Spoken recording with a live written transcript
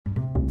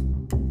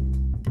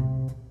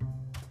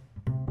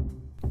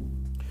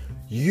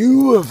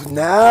You have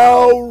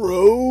now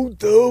rode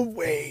the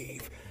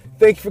wave.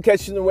 Thank you for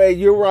catching the wave.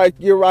 You're right.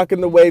 You're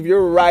rocking the wave.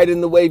 You're riding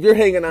the wave. You're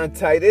hanging on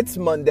tight. It's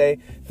Monday.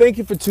 Thank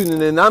you for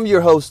tuning in. I'm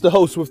your host, the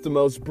host with the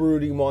most,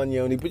 Burudi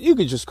Mwonyonyi, but you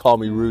could just call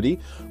me Rudy.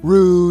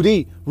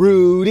 Rudy.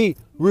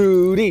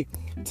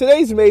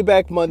 Today's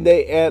Maybach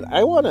Monday, and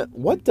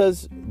what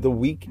does the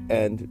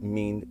weekend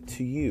mean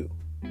to you?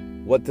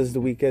 What does the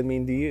weekend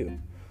mean to you?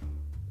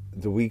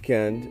 The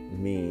weekend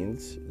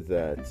means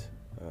that,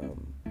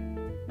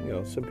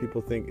 some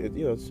people think,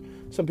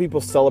 some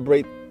people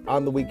celebrate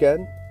on the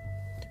weekend,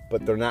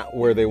 but they're not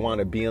where they want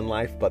to be in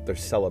life, but they're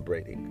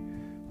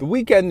celebrating. The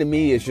weekend to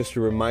me is just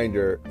a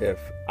reminder if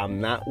I'm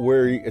not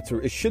where,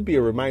 it should be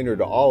a reminder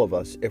to all of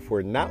us, if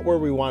we're not where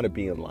we want to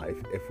be in life,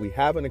 if we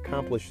haven't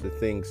accomplished the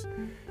things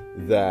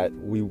that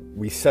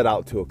we set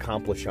out to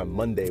accomplish on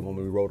Monday when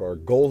we wrote our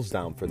goals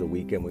down for the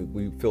week and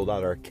we filled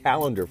out our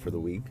calendar for the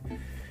week.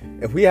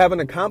 If we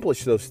haven't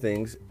accomplished those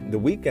things, the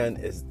weekend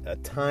is a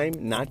time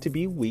not to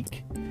be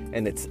weak,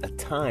 and it's a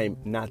time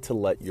not to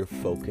let your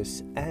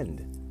focus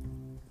end.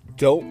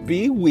 Don't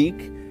be weak,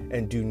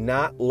 and do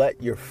not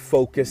let your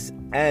focus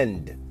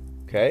end.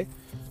 Okay?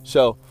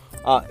 So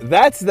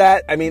that's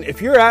that. I mean,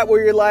 if you're at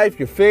where your life,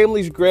 your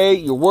family's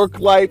great, your work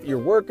life, your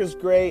work is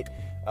great,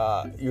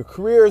 your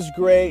career is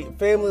great,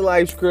 family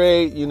life's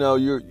great, you're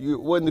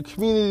in the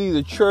community,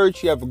 the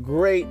church, you have a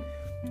great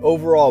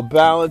overall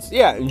balance.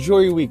 Yeah,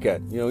 enjoy your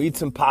weekend. Eat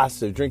some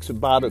pasta, drink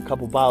a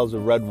couple bottles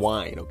of red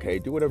wine, okay?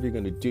 Do whatever you're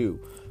going to do.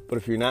 But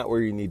if you're not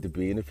where you need to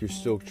be, and if you're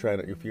still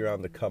if you're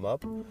on the come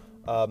up,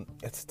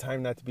 it's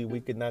time not to be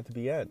weak and not to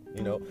be end.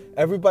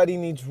 Everybody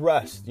needs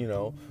rest.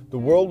 The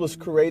world was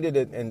created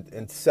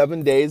in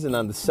 7 days, and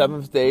on the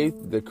seventh day,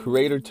 the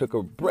creator took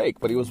a break,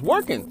 but he was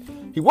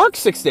working. He worked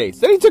 6 days.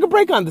 Then he took a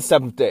break on the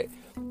seventh day.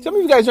 Some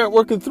of you guys aren't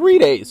working 3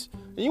 days,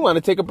 and you want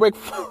to take a break.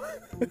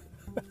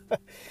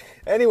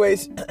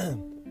 Anyways,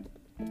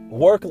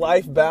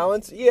 work-life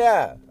balance,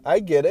 yeah, I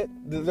get it.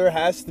 There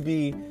has to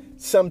be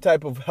some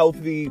type of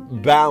healthy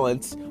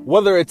balance.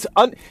 Whether it's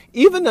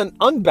even an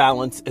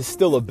unbalance is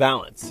still a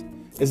balance.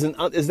 Is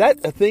that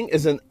a thing?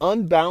 Is an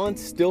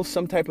unbalance still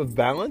some type of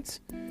balance?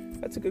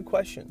 That's a good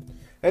question.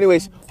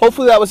 Anyways,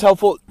 hopefully that was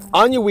helpful.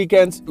 On your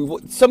weekends,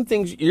 some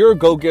things, you're a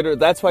go-getter.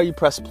 That's why you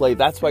press play.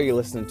 That's why you're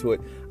listening to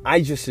it. I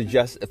just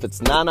suggest if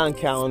it's not on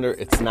calendar,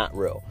 it's not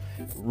real.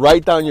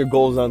 Write down your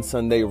goals on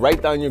Sunday.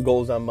 Write down your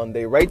goals on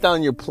Monday. Write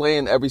down your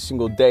plan every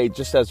single day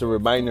just as a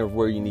reminder of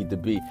where you need to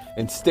be.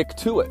 And stick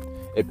to it.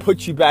 It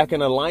puts you back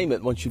in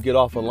alignment once you get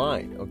off a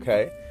line,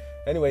 okay?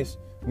 Anyways,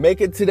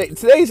 make it today.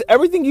 Today's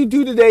everything you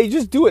do today,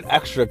 just do it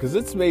extra because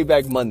it's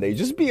Maybach Monday.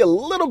 Just be a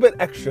little bit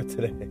extra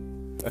today.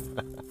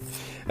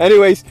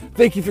 Anyways,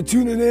 thank you for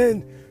tuning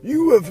in.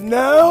 You have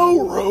now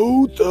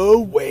rode the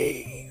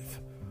wave.